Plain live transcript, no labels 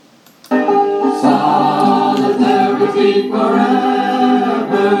liberty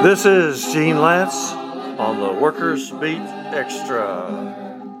forever. This is Gene Lance on the Workers Beat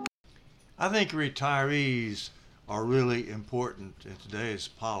Extra. I think retirees are really important in today's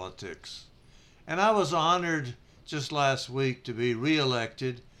politics. And I was honored just last week to be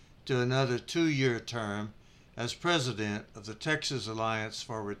reelected to another 2-year term as president of the Texas Alliance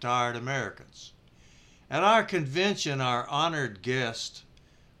for Retired Americans. At our convention, our honored guest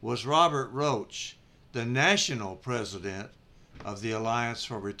was Robert Roach, the national president of the Alliance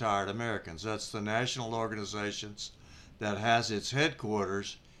for Retired Americans. That's the national organization that has its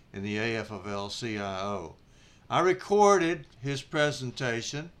headquarters in the AFL-CIO. I recorded his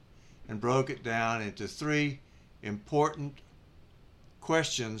presentation and broke it down into 3 important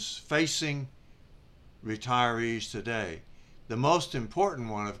questions facing retirees today. The most important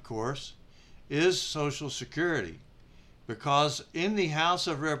one, of course, is Social Security, because in the House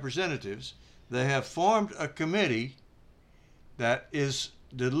of Representatives, they have formed a committee that is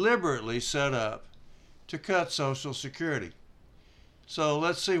deliberately set up to cut Social Security. So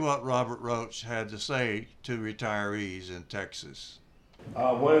let's see what Robert Roach had to say to retirees in Texas.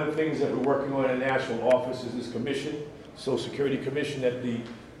 One of the things that we're working on in the national office is this commission, Social Security Commission, that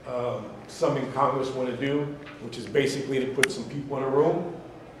some in Congress want to do, which is basically to put some people in a room,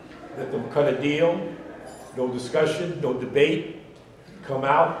 let them cut a deal, no discussion, no debate, come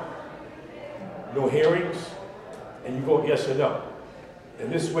out, no hearings, and you vote yes or no. And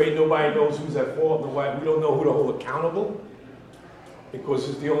this way nobody knows who's at fault, we don't know who to hold accountable, because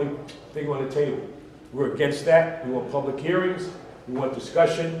it's the only thing on the table. We're against that. We want public hearings, we want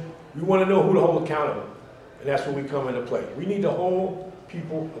discussion, we want to know who to hold accountable. And that's when we come into play. We need to hold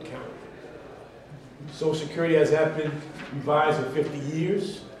people accountable. Social Security has not been revised in 50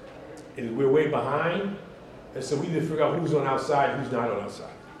 years, and we're way behind. And so we need to figure out who's on our side and who's not on our side.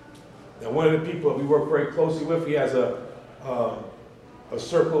 Now, one of the people that we work very closely with, he has an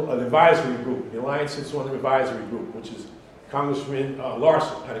advisory group. The Alliance sits on the advisory group, which is Congressman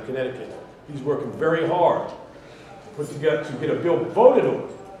Larson out of Connecticut. He's working very hard to get a bill voted on.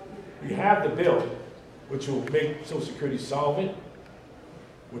 We have the bill, which will make Social Security solvent,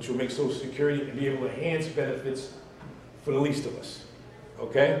 which will make Social Security and be able to enhance benefits for the least of us,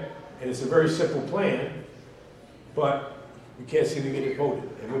 okay? And it's a very simple plan, but we can't seem to get it voted.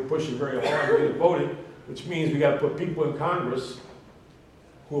 And we're pushing very hard to get it voted, which means we got to put people in Congress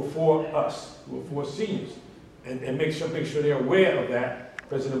who are for us, who are for seniors, and make sure they're aware of that.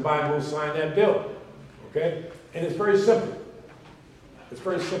 President Biden will sign that bill, okay? And it's very simple. It's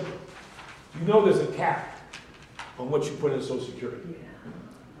very simple. You know there's a cap on what you put in Social Security.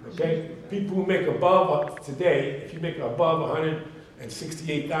 Okay? People who make above, today, if you make above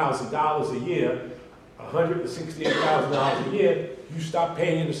 $168,000 a year, $168,000 a year, you stop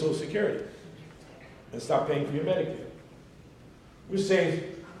paying into Social Security and stop paying for your Medicare. We're saying,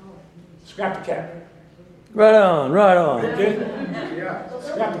 scrap the cap. Right on, right on. Okay?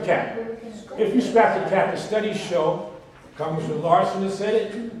 Scrap the cap. If you scrap the cap, the studies show, Congressman Larson has said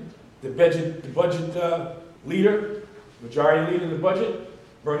it, the budget leader, majority leader in the budget,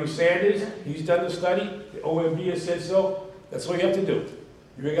 Bernie Sanders, he's done the study, the OMB has said so. That's all you have to do.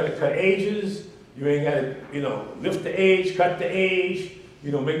 You ain't got to cut ages, you ain't got to, lift the age, cut the age,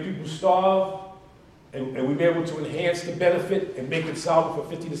 make people starve, and we'll be able to enhance the benefit and make it solid for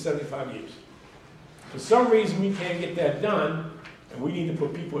 50 to 75 years. For some reason, we can't get that done, and we need to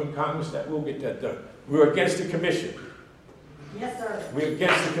put people in Congress that will get that done. We're against the commission. Yes, sir. We're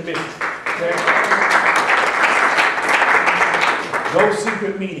against the commission. Okay? No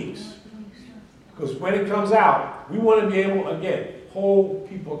secret meetings. Because when it comes out, we want to be able, again, hold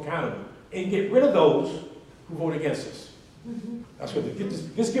people accountable and get rid of those who vote against us. That's what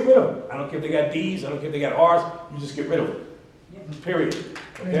just get rid of them. I don't care if they got D's, I don't care if they got R's, you just get rid of them. Period.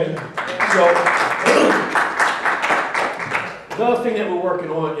 Okay? So, another thing that we're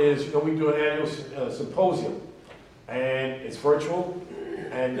working on is, we do an annual symposium, and it's virtual,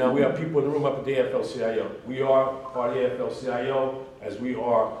 and we have people in the room up at the AFL-CIO. We are part of the AFL-CIO, as we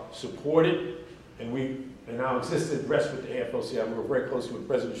are supported, and our existence rests with the AFL-CIO. We work very closely with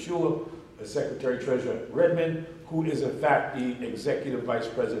President Schuler and Secretary Treasurer Redmond, who is in fact the Executive Vice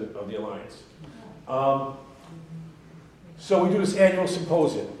President of the Alliance. So we do this annual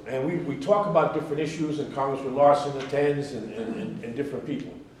symposium, and we talk about different issues, and Congressman Larson attends, and different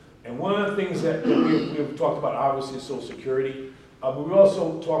people. And one of the things that we've talked about, obviously, is Social Security, but we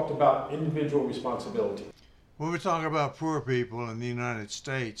also talked about individual responsibility. When we talk about poor people in the United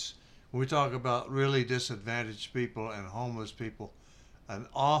States, when we talk about really disadvantaged people and homeless people, an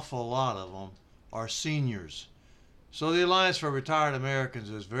awful lot of them are seniors. So the Alliance for Retired Americans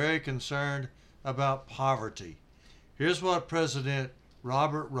is very concerned about poverty. Here's what President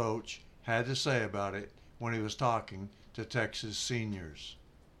Robert Roach had to say about it when he was talking to Texas seniors.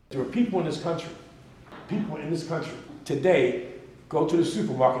 There are people in this country today go to the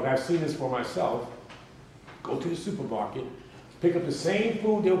supermarket, and I've seen this for myself, go to the supermarket, pick up the same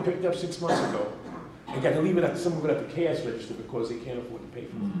food they picked up 6 months ago, and got to leave it at some of it at the cash register because they can't afford to pay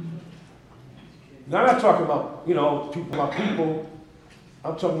for it. Now I'm not talking about, people,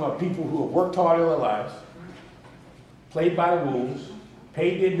 I'm talking about people who have worked hard in their lives, played by the rules,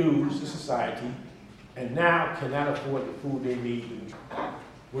 paid their dues to society, and now cannot afford the food they need.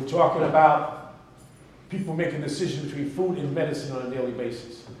 We're talking about people making decisions between food and medicine on a daily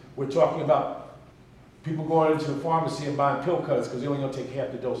basis. We're talking about people going into the pharmacy and buying pill cutters because they're only going to take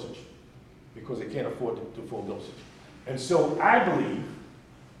half the dosage because they can't afford the full dosage. And so I believe,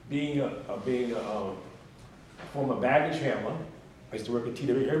 being a former baggage handler, I used to work at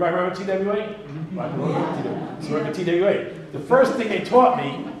TWA. Everybody remember TWA? I used to work at TWA. The first thing they taught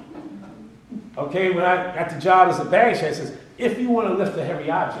me, okay, when I got the job as a baggage handler, says, if you want to lift a heavy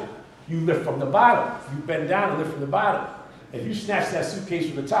object, you lift from the bottom. You bend down and lift from the bottom. If you snatch that suitcase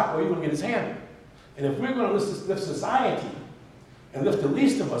from the top, well, you're going to get his handle. And if we're going to lift society and lift the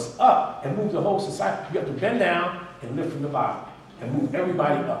least of us up and move the whole society, you have to bend down and lift from the bottom and move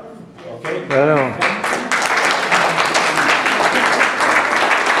everybody up. Okay? Right on.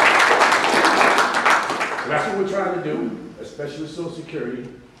 So that's what we're trying to do, especially with Social Security.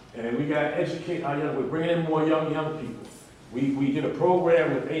 And we got to educate our we're bringing in more young people. We did a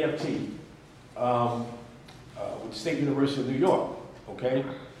program with AFT, with State University of New York, okay?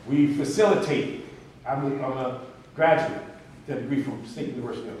 We facilitated, I'm a graduate, that degree from State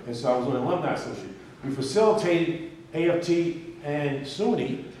University of New York, and so I was an alumni associate. We facilitated AFT and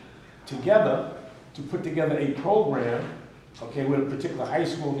SUNY together to put together a program, okay, with a particular high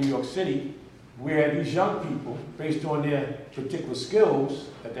school in New York City, where these young people, based on their particular skills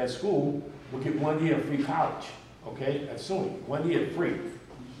at that school, would get 1 year of free college, okay, at SUNY. 1 year free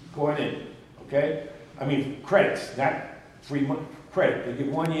going in, okay? I mean, credits, not free credit. They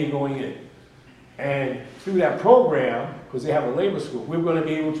get 1 year going in. And through that program, because they have a labor school, we're going to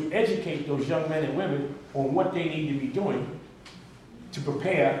be able to educate those young men and women on what they need to be doing to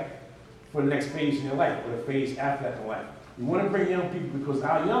prepare for the next phase in their life, or the phase after that in life. We want to bring young people because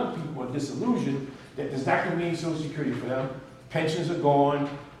our young people are disillusioned that there's not going to be any Social Security for them. Pensions are gone.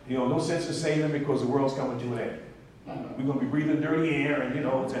 No sense in saving them because the world's coming to an end. We're going to be breathing dirty air and,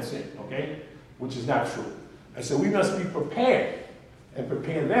 that's it, okay? Which is not true. And so we must be prepared and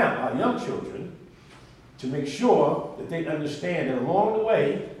prepare them, our young children, to make sure that they understand that along the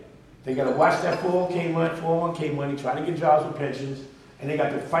way, they got to watch that 401k money, try to get jobs with pensions, and they got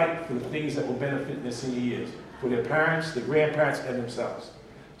to fight for the things that will benefit their senior years, for their parents, their grandparents, and themselves.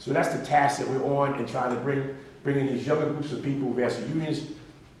 So that's the task that we're on in trying to bring in these younger groups of people who've asked the unions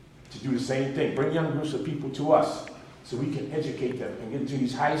to do the same thing. Bring young groups of people to us so we can educate them and get into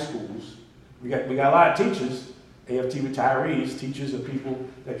these high schools. We got a lot of teachers, AFT retirees, teachers and people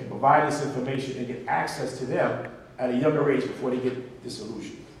that can provide this information and get access to them at a younger age before they get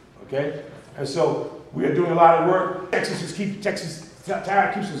disillusioned, okay? And so we are doing a lot of work. Texas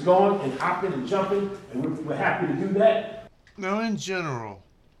Tire keeps us going and hopping and jumping, and we're happy to do that. Now, in general,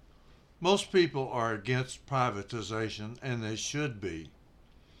 most people are against privatization, and they should be.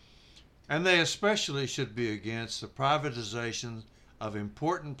 And they especially should be against the privatization of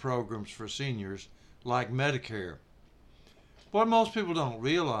important programs for seniors like Medicare. What most people don't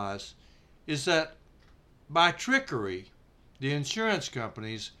realize is that by trickery, the insurance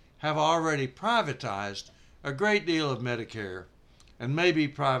companies have already privatized a great deal of Medicare and may be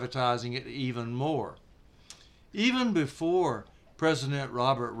privatizing it even more. Even before President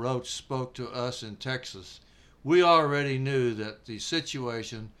Robert Roach spoke to us in Texas, we already knew that the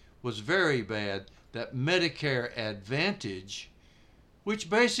situation was very bad, that Medicare Advantage, which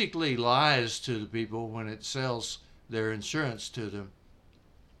basically lies to the people when it sells their insurance to them.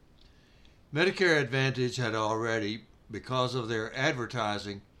 Medicare Advantage had already, because of their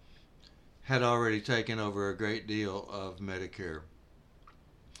advertising, had already taken over a great deal of Medicare.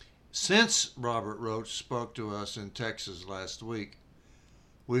 Since Robert Roach spoke to us in Texas last week,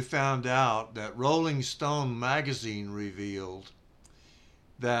 we found out that Rolling Stone magazine revealed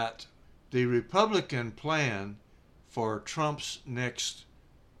that the Republican plan for Trump's next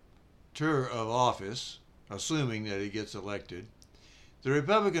tour of office, assuming that he gets elected, the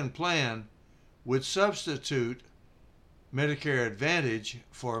Republican plan would substitute Medicare Advantage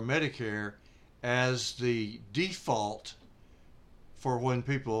for Medicare as the default for when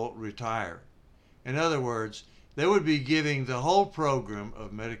people retire. In other words, they would be giving the whole program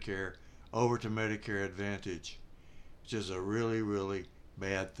of Medicare over to Medicare Advantage. which is a really, really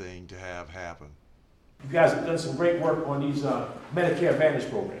bad thing to have happen. You guys have done some great work on these Medicare Advantage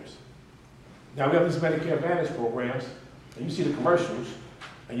programs. Now we have these Medicare Advantage programs, and you see the commercials,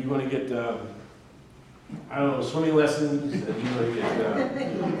 and you're going to get, I don't know, swimming lessons, and you're going to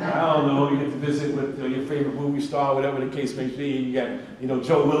get, I don't know, you get to visit with your favorite movie star, whatever the case may be. You got,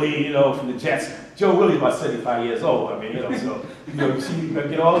 Joe Willie, from the Jets. Joe Willie's about 75 years old. I mean, so you see, you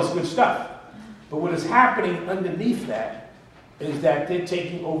get all this good stuff. But what is happening underneath that is that they're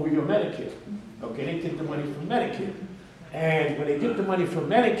taking over your Medicare. Okay, they take the money from Medicare. And when they get the money from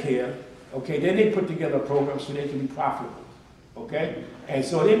Medicare, okay, then they put together a program so they can be profitable. Okay? And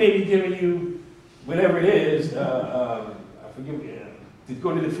so they may be giving you whatever it is, I forget, to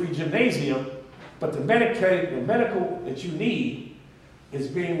go to the free gymnasium, but the medical that you need is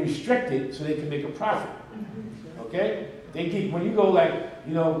being restricted so they can make a profit. Okay? When you go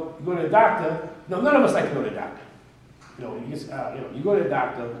you go to the doctor, none of us like to go to the doctor. You go to the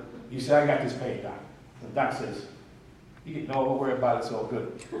doctor, you say, I got this pain, doc. The doc says, no, don't worry about it, it's all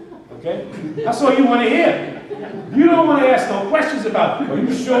good. Okay? That's all you want to hear. You don't want to ask no questions about, are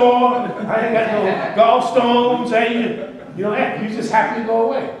you sure? I ain't got no gallstones. You just happy to go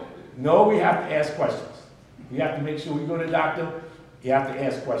away. No, we have to ask questions. We have to make sure we go to the doctor, you have to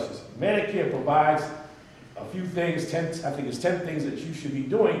ask questions. Medicare provides a few things, I think it's 10 things that you should be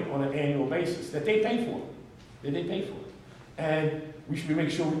doing on an annual basis that they pay for. And we should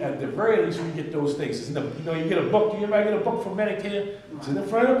make sure, at the very least, we get those things. You get a book. You ever get a book from Medicare? It's in the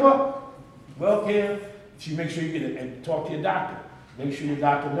front of the book. WellCare. You make sure you get it and talk to your doctor. Make sure your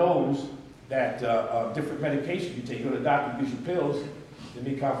doctor knows that different medications you take. You go to the doctor, gives you pills, they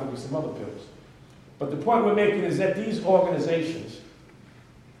may conflict with some other pills. But the point we're making is that these organizations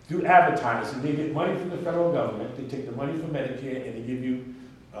do advertising. They get money from the federal government. They take the money from Medicare and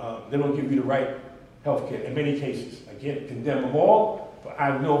they don't give you the right health care in many cases. I can't condemn them all, but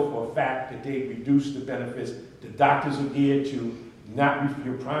I know for a fact that they reduce the benefits. The doctors are geared to not,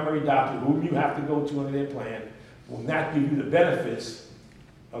 your primary doctor, whom you have to go to under their plan, will not give you the benefits,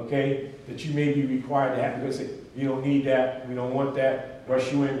 okay, that you may be required to have. Because they say, you don't need that, we don't want that,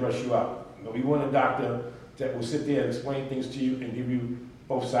 rush you in, rush you out. We want a doctor that will sit there and explain things to you and give you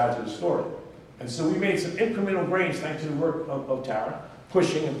both sides of the story. And so we made some incremental gains thanks to the work of Tara,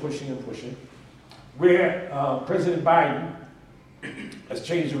 pushing and pushing and pushing, where President Biden has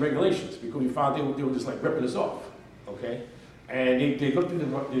changed the regulations because we found they were just like ripping us off, okay? And they looked at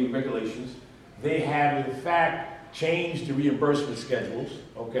the regulations. They have, in fact, changed the reimbursement schedules,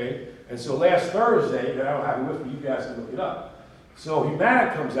 okay? And so last Thursday, and I don't have it with me, you guys can look it up. So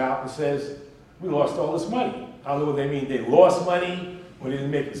Humana comes out and says, we lost all this money. I don't know what they mean. They lost money or they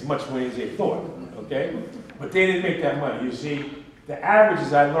didn't make as much money as they thought, okay? But they didn't make that money. You see, the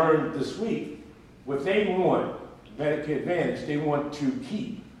averages I learned this week, what they want, Medicare Advantage, they want to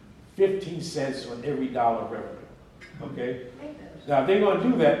keep 15 cents on every dollar of revenue, okay? Now, if they're going to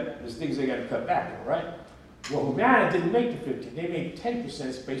do that, there's things they got to cut back on, right? Well, Humana didn't make the 15. They made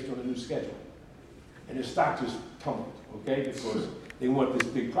 10% based on the new schedule. And their stock just tumbled, okay? Because they want this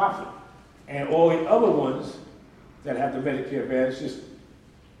big profit. And all the other ones that have the Medicare Advantage just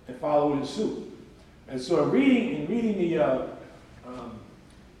follow in suit. And so in reading the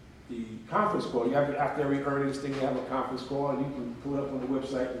conference call, after every earnings thing, you have a conference call, and you can pull it up on the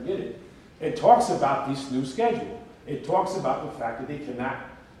website and get it. It talks about this new schedule. It talks about the fact that they cannot,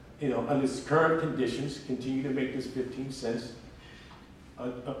 under current conditions, continue to make this 15 cents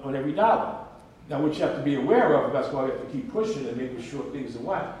on every dollar. Now, what you have to be aware of, that's why we have to keep pushing and making sure things are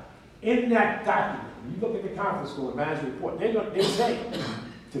what. In that document, when you look at the conference call, the management report, they say,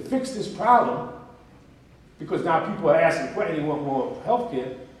 to fix this problem, because now people are asking, well, they want more health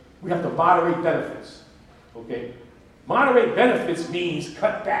care, we have to moderate benefits, okay? Moderate benefits means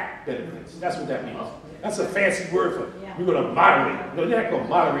cut back benefits. That's what that means. That's a fancy word for, we're going to moderate. No, they're not going to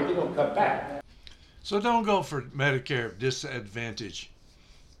moderate, they're going to cut back. So don't go for Medicare disadvantage.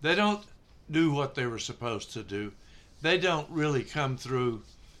 They don't do what they were supposed to do. They don't really come through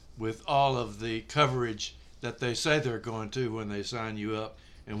with all of the coverage that they say they're going to when they sign you up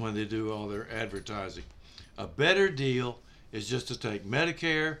and when they do all their advertising. A better deal is just to take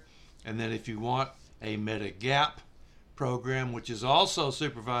Medicare, and then if you want a Medigap program, which is also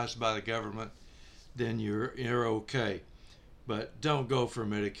supervised by the government, then you're okay. But don't go for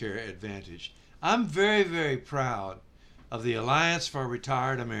Medicare Advantage. I'm very, very proud of the Alliance for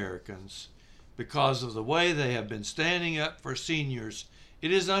Retired Americans because of the way they have been standing up for seniors.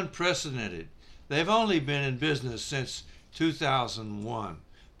 It is unprecedented. They've only been in business since 2001.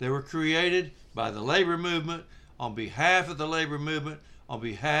 They were created by the labor movement, on behalf of the labor movement, on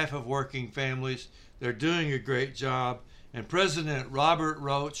behalf of working families. They're doing a great job. And President Robert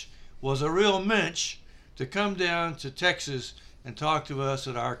Roach was a real mensch to come down to Texas and talk to us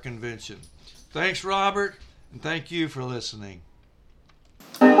at our convention. Thanks, Robert, and thank you for listening.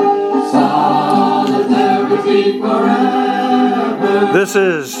 Solidarity forever. This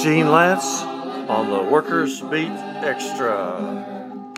is Gene Lance on the Workers Beat Extra.